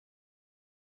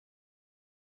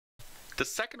The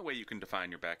second way you can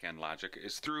define your backend logic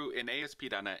is through an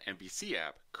ASP.NET MVC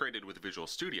app created with Visual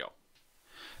Studio.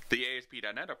 The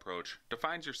ASP.NET approach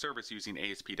defines your service using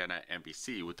ASP.NET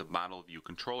MVC with the model view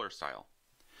controller style.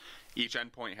 Each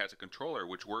endpoint has a controller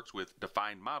which works with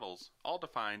defined models, all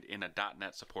defined in a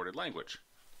 .NET supported language,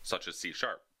 such as C#.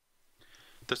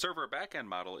 The server backend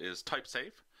model is type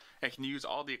safe and can use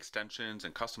all the extensions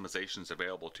and customizations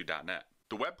available to .NET.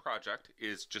 The web project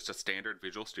is just a standard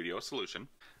Visual Studio solution.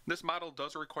 This model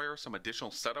does require some additional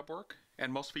setup work,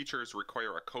 and most features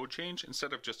require a code change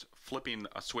instead of just flipping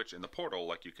a switch in the portal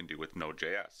like you can do with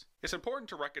Node.js. It's important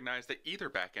to recognize that either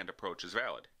backend approach is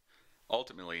valid.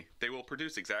 Ultimately, they will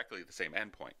produce exactly the same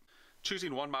endpoint.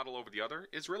 Choosing one model over the other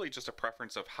is really just a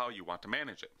preference of how you want to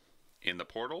manage it, in the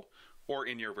portal or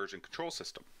in your version control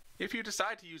system. If you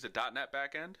decide to use a .NET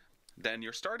backend, then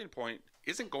your starting point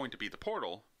isn't going to be the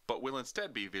portal, but will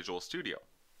instead be Visual Studio.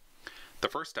 The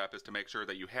first step is to make sure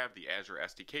that you have the Azure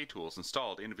SDK tools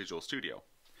installed in Visual Studio.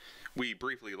 We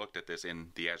briefly looked at this in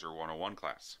the AZR110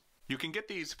 class. You can get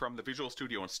these from the Visual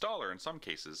Studio installer in some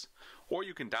cases, or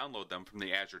you can download them from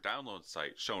the Azure download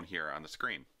site shown here on the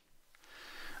screen.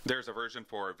 There's a version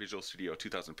for Visual Studio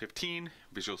 2015,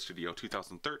 Visual Studio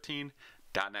 2013,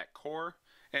 .NET Core,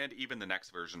 and even the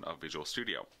next version of Visual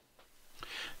Studio.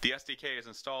 The SDK is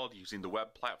installed using the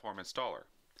Web Platform Installer,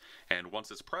 and once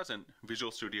it's present,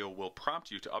 Visual Studio will prompt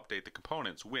you to update the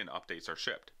components when updates are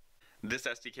shipped. This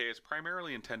SDK is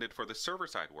primarily intended for the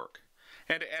server-side work,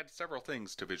 and it adds several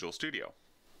things to Visual Studio.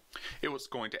 It was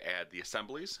going to add the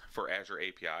assemblies for Azure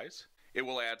APIs. It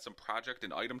will add some project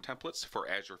and item templates for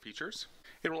Azure features.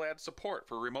 It will add support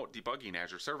for remote debugging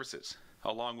Azure services,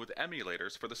 along with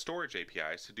emulators for the storage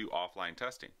APIs to do offline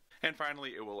testing. And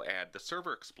finally, it will add the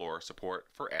Server Explorer support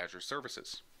for Azure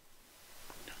services.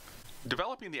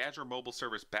 Developing the Azure Mobile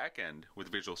Service backend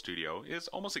with Visual Studio is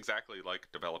almost exactly like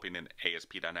developing an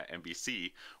ASP.NET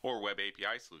MVC or Web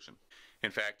API solution.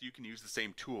 In fact, you can use the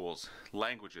same tools,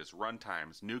 languages,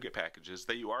 runtimes, NuGet packages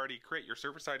that you already create your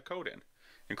server-side code in,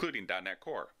 including .NET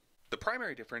Core. The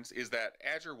primary difference is that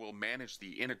Azure will manage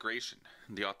the integration,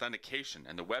 the authentication,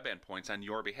 and the web endpoints on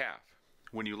your behalf.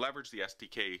 When you leverage the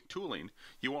SDK tooling,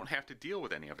 you won't have to deal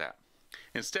with any of that.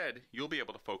 Instead, you'll be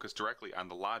able to focus directly on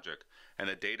the logic and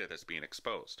the data that's being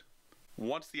exposed.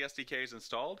 Once the SDK is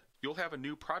installed, you'll have a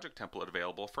new project template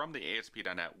available from the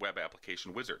ASP.NET Web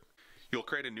Application Wizard. You'll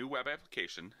create a new web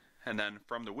application, and then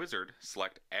from the wizard,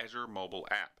 select Azure Mobile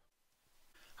App.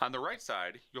 On the right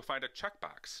side, you'll find a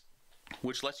checkbox,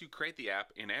 which lets you create the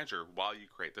app in Azure while you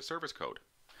create the service code.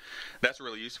 That's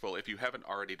really useful if you haven't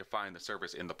already defined the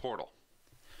service in the portal.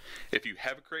 If you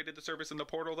have created the service in the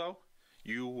portal, though,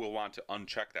 you will want to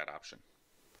uncheck that option.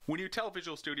 When you tell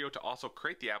Visual Studio to also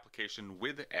create the application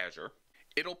with Azure,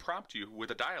 it'll prompt you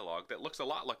with a dialog that looks a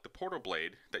lot like the portal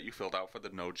blade that you filled out for the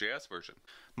Node.js version.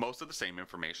 Most of the same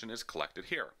information is collected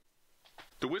here.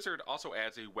 The wizard also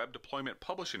adds a web deployment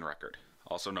publishing record,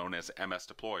 also known as MS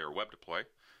Deploy or Web Deploy,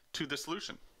 to the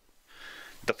solution.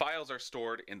 The files are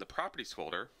stored in the properties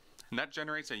folder, and that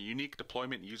generates a unique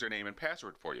deployment username and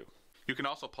password for you. You can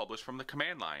also publish from the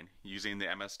command line using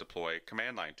the MS Deploy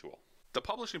command line tool. The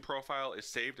publishing profile is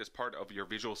saved as part of your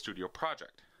Visual Studio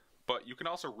project, but you can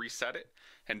also reset it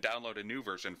and download a new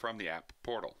version from the app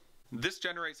portal. This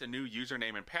generates a new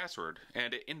username and password,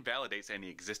 and it invalidates any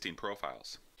existing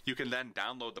profiles. You can then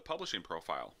download the publishing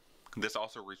profile. This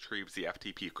also retrieves the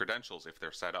FTP credentials if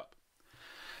they're set up.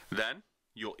 Then,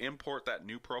 you'll import that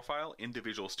new profile into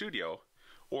Visual Studio,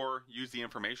 or use the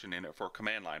information in it for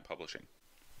command line publishing.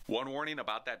 One warning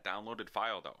about that downloaded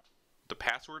file though. The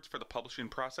passwords for the publishing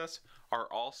process are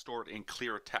all stored in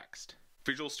clear text.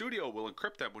 Visual Studio will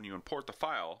encrypt them when you import the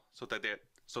file so that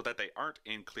they aren't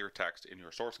in clear text in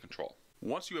your source control.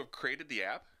 Once you have created the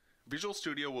app, Visual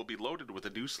Studio will be loaded with a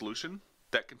new solution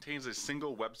that contains a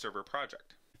single web server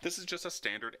project. This is just a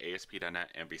standard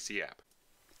ASP.NET MVC app.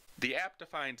 The app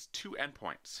defines two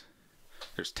endpoints.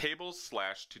 There's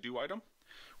tables/to-do item,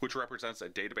 which represents a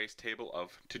database table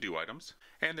of to-do items,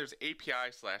 and there's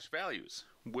API/values,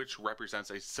 which represents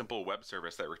a simple web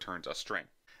service that returns a string.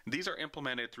 These are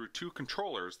implemented through two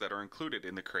controllers that are included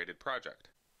in the created project.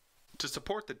 To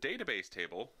support the database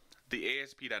table, the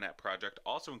ASP.NET project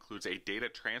also includes a data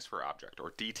transfer object,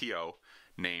 or DTO,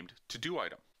 named to-do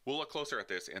item. We'll look closer at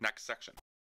this in the next section.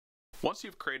 Once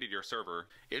you've created your server,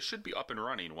 it should be up and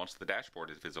running once the dashboard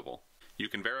is visible. You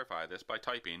can verify this by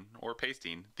typing or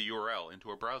pasting the URL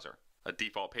into a browser. A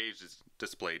default page is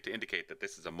displayed to indicate that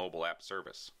this is a mobile app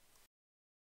service.